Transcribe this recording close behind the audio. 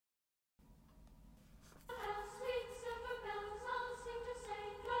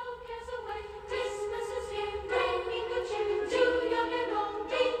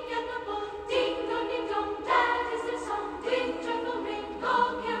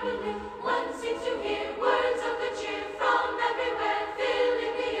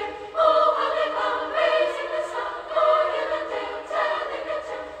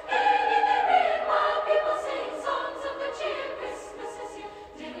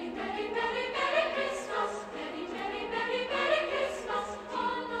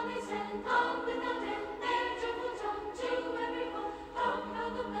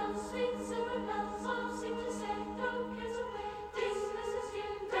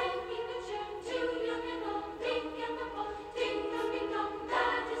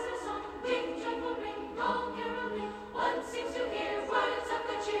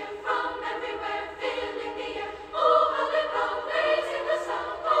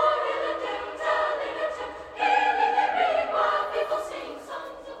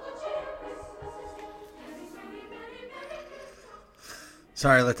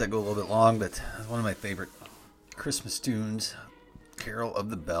Sorry I let that go a little bit long, but it's one of my favorite Christmas tunes, Carol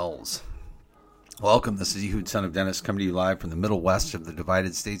of the Bells. Welcome, this is Ehud, son of Dennis, coming to you live from the Middle West of the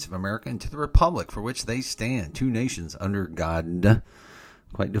divided states of America and to the Republic for which they stand, two nations under God,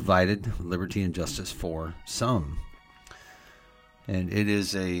 quite divided, with liberty and justice for some. And it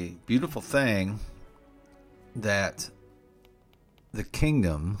is a beautiful thing that the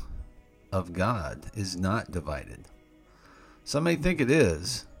kingdom of God is not divided. Some may think it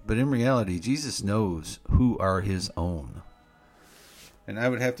is, but in reality, Jesus knows who are his own. And I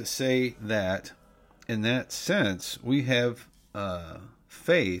would have to say that, in that sense, we have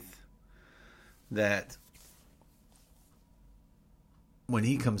faith that when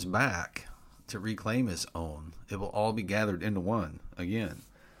he comes back to reclaim his own, it will all be gathered into one again.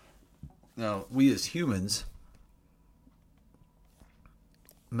 Now, we as humans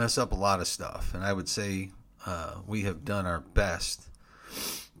mess up a lot of stuff, and I would say we have done our best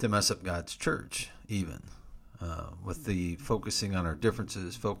to mess up God's church, even with the focusing on our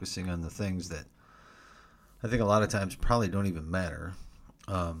differences, focusing on the things that I think a lot of times probably don't even matter.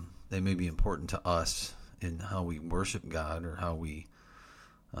 They may be important to us in how we worship God or how we,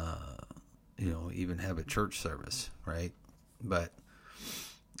 even have a church service, right? But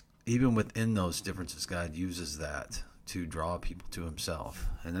even within those differences, God uses that to draw people to himself.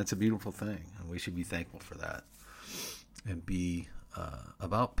 And that's a beautiful thing. And we should be thankful for that. And be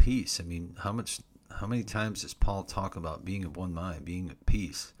about peace. I mean, how many times does Paul talk about being of one mind, being at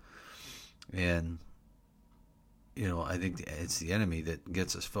peace? And, I think it's the enemy that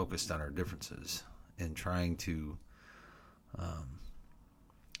gets us focused on our differences and trying to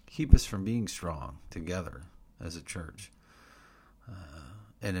keep us from being strong together as a church.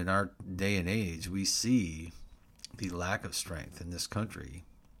 And in our day and age, we see the lack of strength in this country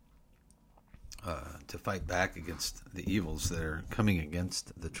to fight back against the evils that are coming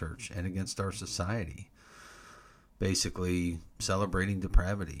against the church and against our society. Basically, celebrating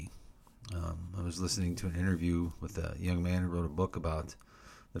depravity. I was listening to an interview with a young man who wrote a book about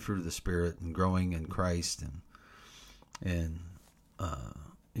the fruit of the Spirit and growing in Christ, and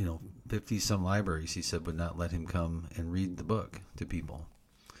 50-some libraries, he said, would not let him come and read the book to people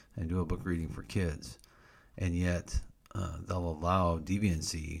and do a book reading for kids. And yet they'll allow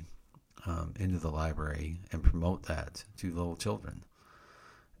deviancy into the library and promote that to little children.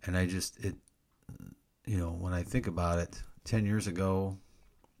 And when I think about it, 10 years ago,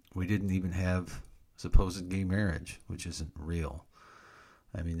 we didn't even have supposed gay marriage, which isn't real.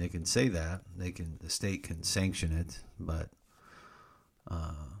 I mean, they can say that. The state can sanction it, but,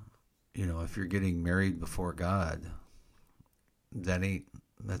 if you're getting married before God,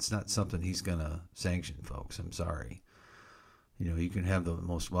 that's not something he's going to sanction, folks. I'm sorry. You can have the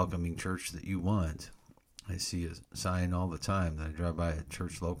most welcoming church that you want. I see a sign all the time that I drive by a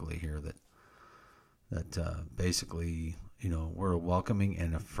church locally here that basically, we're a welcoming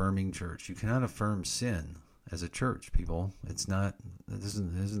and affirming church. You cannot affirm sin as a church, people. This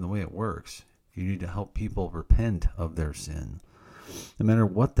isn't the way it works. You need to help people repent of their sin, no matter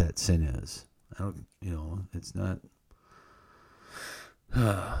what that sin is. It's not.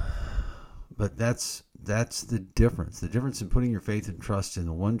 But that's the difference. The difference in putting your faith and trust in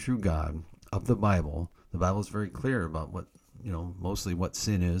the one true God of the Bible. The Bible is very clear about what, mostly what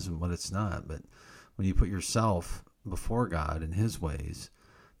sin is and what it's not. But when you put yourself before God and his ways,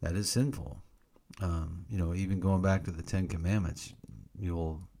 that is sinful. Even going back to the Ten Commandments,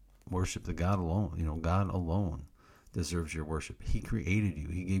 you'll worship the God alone. God alone deserves your worship. He created you.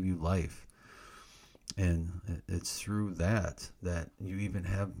 He gave you life. And it's through that you even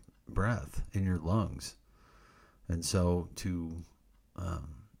have breath in your lungs. And so to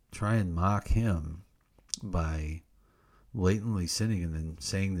try and mock him by blatantly sinning and then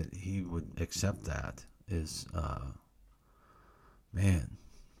saying that he would accept that is, I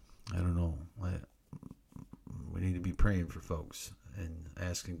don't know. We need to be praying for folks and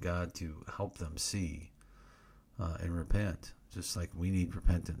asking God to help them see and repent, just like we need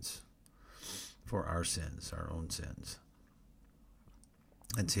repentance for our sins, our own sins.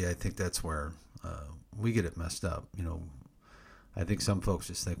 And see, I think that's where we get it messed up. I think some folks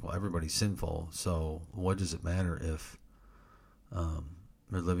just think, well, everybody's sinful, so what does it matter if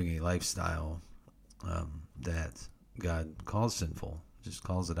they're living a lifestyle that God calls sinful? Just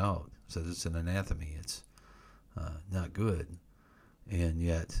calls it out, says it's an anathema, it's not good. And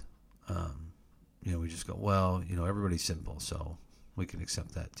yet, we just go, well, everybody's sinful, so we can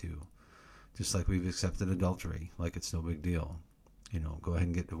accept that too. Just like we've accepted adultery, like it's no big deal. Go ahead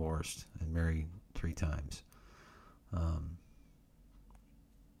and get divorced and marry 3 times.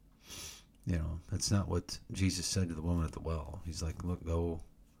 That's not what Jesus said to the woman at the well. He's like, look, go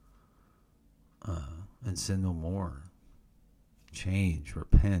and sin no more. Change,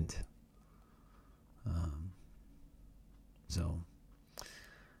 repent. So,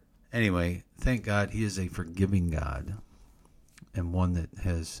 anyway, thank God he is a forgiving God and one that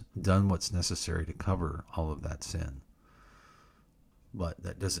has done what's necessary to cover all of that sin. But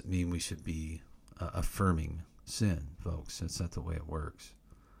that doesn't mean we should be affirming sin, folks. That's not the way it works.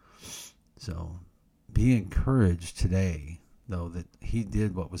 So be encouraged today, though, that he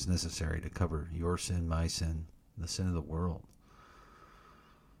did what was necessary to cover your sin, my sin, the sin of the world.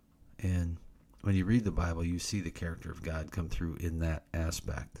 And when you read the Bible, you see the character of God come through in that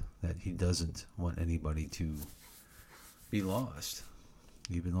aspect, that he doesn't want anybody to be lost,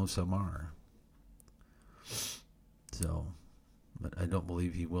 even though some are. So, but I don't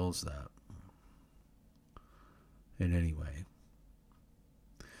believe he wills that in any way.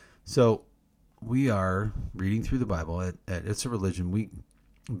 So, we are reading through the Bible at It's a Religion. We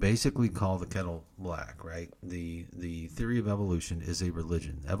basically call the kettle black, right? The theory of evolution is a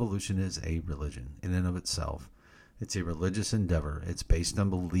religion. Evolution is a religion in and of itself. It's a religious endeavor. It's based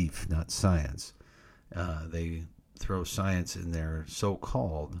on belief, not science. They throw science in there,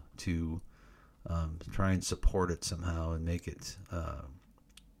 so-called, to try and support it somehow and make it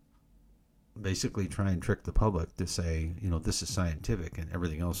basically try and trick the public to say, this is scientific and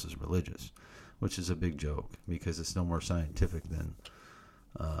everything else is religious, which is a big joke because it's no more scientific than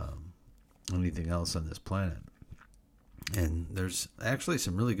anything else on this planet. And there's actually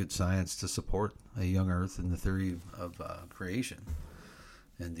some really good science to support a young Earth and the theory of creation.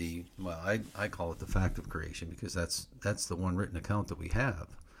 And I call it the fact of creation because that's the one written account that we have,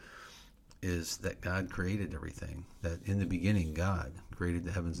 is that God created everything, that in the beginning God created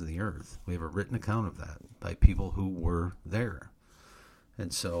the heavens and the earth. We have a written account of that by people who were there.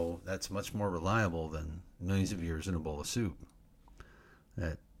 And so that's much more reliable than millions of years in a bowl of soup.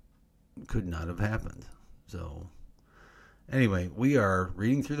 That could not have happened. So anyway, we are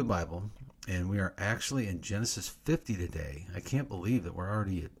reading through the Bible, and we are actually in Genesis 50 today. I can't believe that we're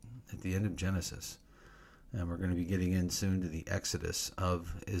already at the end of Genesis. And we're going to be getting in soon to the exodus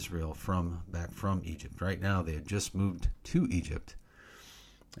of Israel back from Egypt. Right now, they had just moved to Egypt.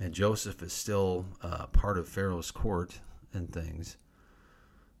 And Joseph is still part of Pharaoh's court and things.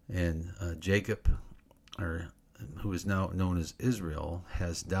 And Jacob, who is now known as Israel,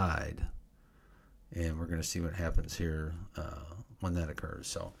 has died. And we're going to see what happens here when that occurs.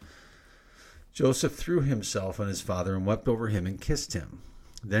 So Joseph threw himself on his father and wept over him and kissed him.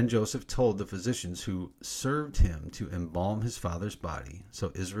 Then Joseph told the physicians who served him to embalm his father's body.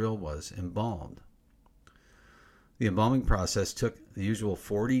 So Israel was embalmed. The embalming process took the usual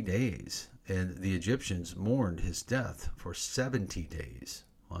 40 days, and the Egyptians mourned his death for 70 days.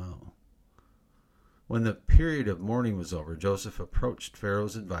 Wow. When the period of mourning was over, Joseph approached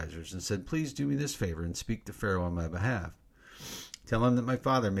Pharaoh's advisors and said, "Please do me this favor and speak to Pharaoh on my behalf. Tell him that my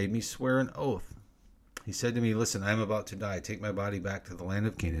father made me swear an oath. He said to me, 'Listen, I am about to die. Take my body back to the land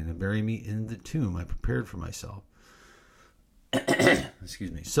of Canaan and bury me in the tomb I prepared for myself.'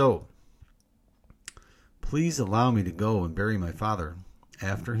 Excuse me. So, please allow me to go and bury my father.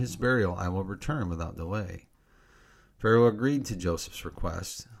 After his burial, I will return without delay." Pharaoh agreed to Joseph's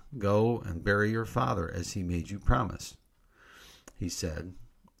request. "Go and bury your father as he made you promise," he said.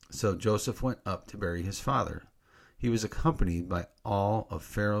 So Joseph went up to bury his father. He was accompanied by all of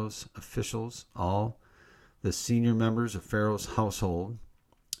Pharaoh's officials, all the senior members of Pharaoh's household,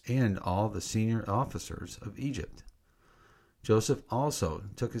 and all the senior officers of Egypt. Joseph also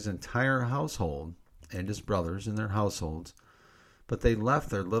took his entire household and his brothers and their households, but they left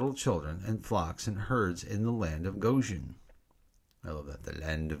their little children and flocks and herds in the land of Goshen. I love that, the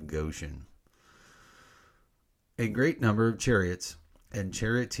land of Goshen. A great number of chariots and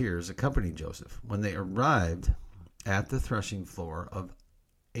charioteers accompanied Joseph. When they arrived at the threshing floor of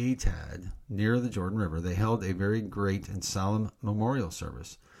Atad, near the Jordan River, they held a very great and solemn memorial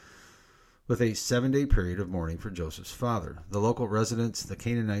service with a 7-day period of mourning for Joseph's father. The local residents, the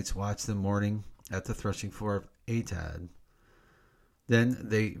Canaanites, watched them mourning at the threshing floor of Atad. Then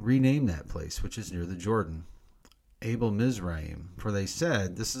they renamed that place, which is near the Jordan, Abel Mizraim, for they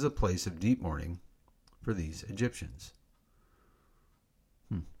said, "This is a place of deep mourning for these Egyptians."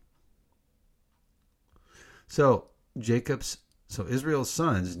 So Israel's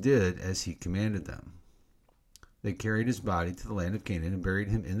sons did as he commanded them. They carried his body to the land of Canaan and buried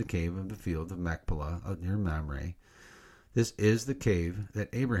him in the cave of the field of Machpelah near Mamre. This is the cave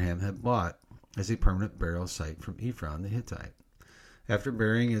that Abraham had bought as a permanent burial site from Ephron the Hittite. After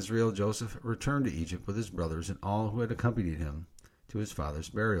burying Israel, Joseph returned to Egypt with his brothers and all who had accompanied him to his father's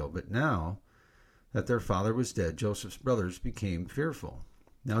burial. But now that their father was dead, Joseph's brothers became fearful.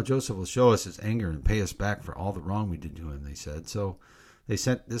 Now Joseph will show us his anger and pay us back for all the wrong we did to him, they said. So they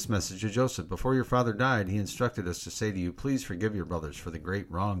sent this message to Joseph. Before your father died, he instructed us to say to you, please forgive your brothers for the great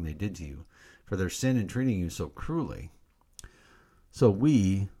wrong they did to you, for their sin in treating you so cruelly. So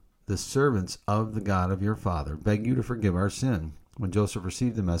we, the servants of the God of your father, beg you to forgive our sin. When Joseph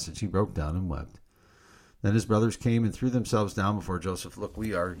received the message, he broke down and wept. Then his brothers came and threw themselves down before Joseph. Look,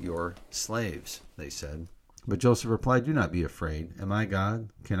 we are your slaves, they said. But Joseph replied, do not be afraid. Am I God?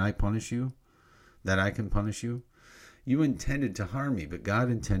 Can I punish you? That I can punish you? You intended to harm me, but God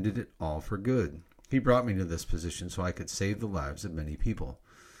intended it all for good. He brought me to this position so I could save the lives of many people.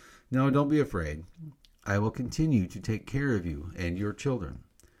 No, don't be afraid. I will continue to take care of you and your children.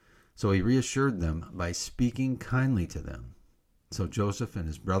 So he reassured them by speaking kindly to them. So Joseph and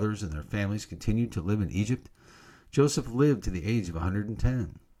his brothers and their families continued to live in Egypt. Joseph lived to the age of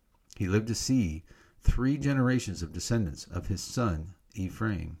 110. He lived to see 3 generations of descendants of his son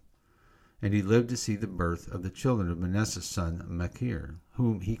Ephraim. And he lived to see the birth of the children of Manasseh's son Machir,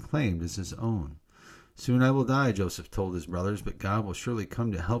 whom he claimed as his own. Soon I will die, Joseph told his brothers, but God will surely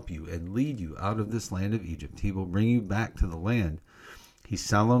come to help you and lead you out of this land of Egypt. He will bring you back to the land he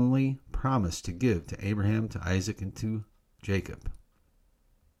solemnly promised to give to Abraham, to Isaac, and to Jacob.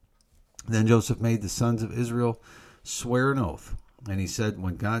 Then Joseph made the sons of Israel swear an oath, and he said,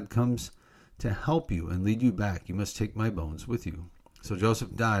 when God comes to help you and lead you back, you must take my bones with you. So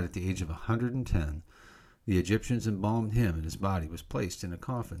Joseph died at the age of 110. The Egyptians embalmed him, and his body was placed in a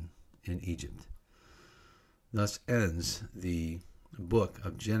coffin in Egypt. Thus ends the book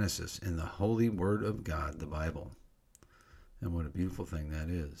of Genesis in the holy word of God, the Bible. And what a beautiful thing that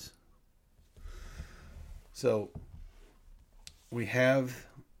is. So we have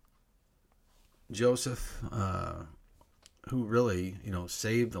Joseph, who really,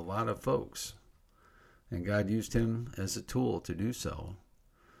 saved a lot of folks. And God used him as a tool to do so.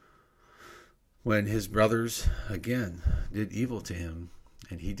 When his brothers, again, did evil to him,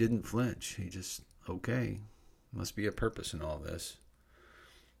 and he didn't flinch. He just, okay, must be a purpose in all this.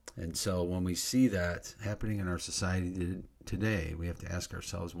 And so when we see that happening in our society today, we have to ask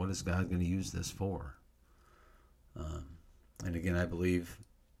ourselves, what is God going to use this for? And again, I believe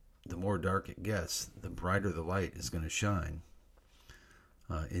the more dark it gets, the brighter the light is going to shine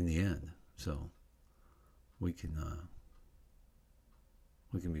in the end. So we can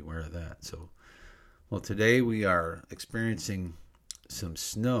beware of that. So, well, today we are experiencing some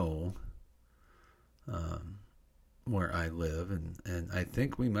snow where I live, and I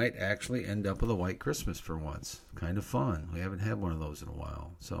think we might actually end up with a white Christmas for once. Kind of fun. We haven't had one of those in a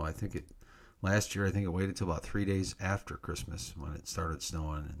while. So I think last year it waited till about 3 days after Christmas when it started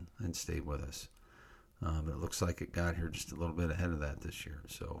snowing and stayed with us. But it looks like it got here just a little bit ahead of that this year.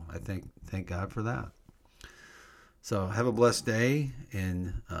 So I thank God for that. So have a blessed day,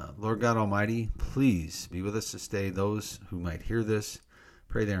 and Lord God Almighty, please be with us this day. Those who might hear this,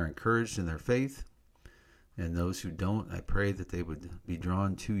 pray they are encouraged in their faith. And those who don't, I pray that they would be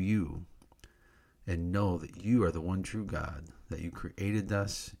drawn to you and know that you are the one true God, that you created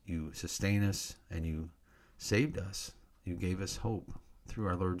us, you sustain us, and you saved us. You gave us hope through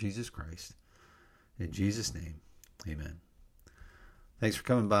our Lord Jesus Christ. In Jesus' name, amen. Thanks for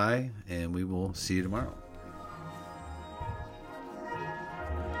coming by, and we will see you tomorrow.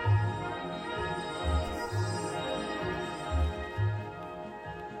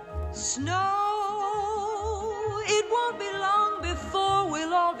 Snow, it won't be long before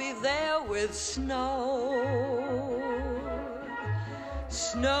we'll all be there with snow.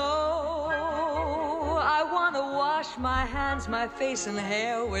 Snow, I want to wash my hands, my face, and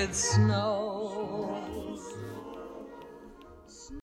hair with snow.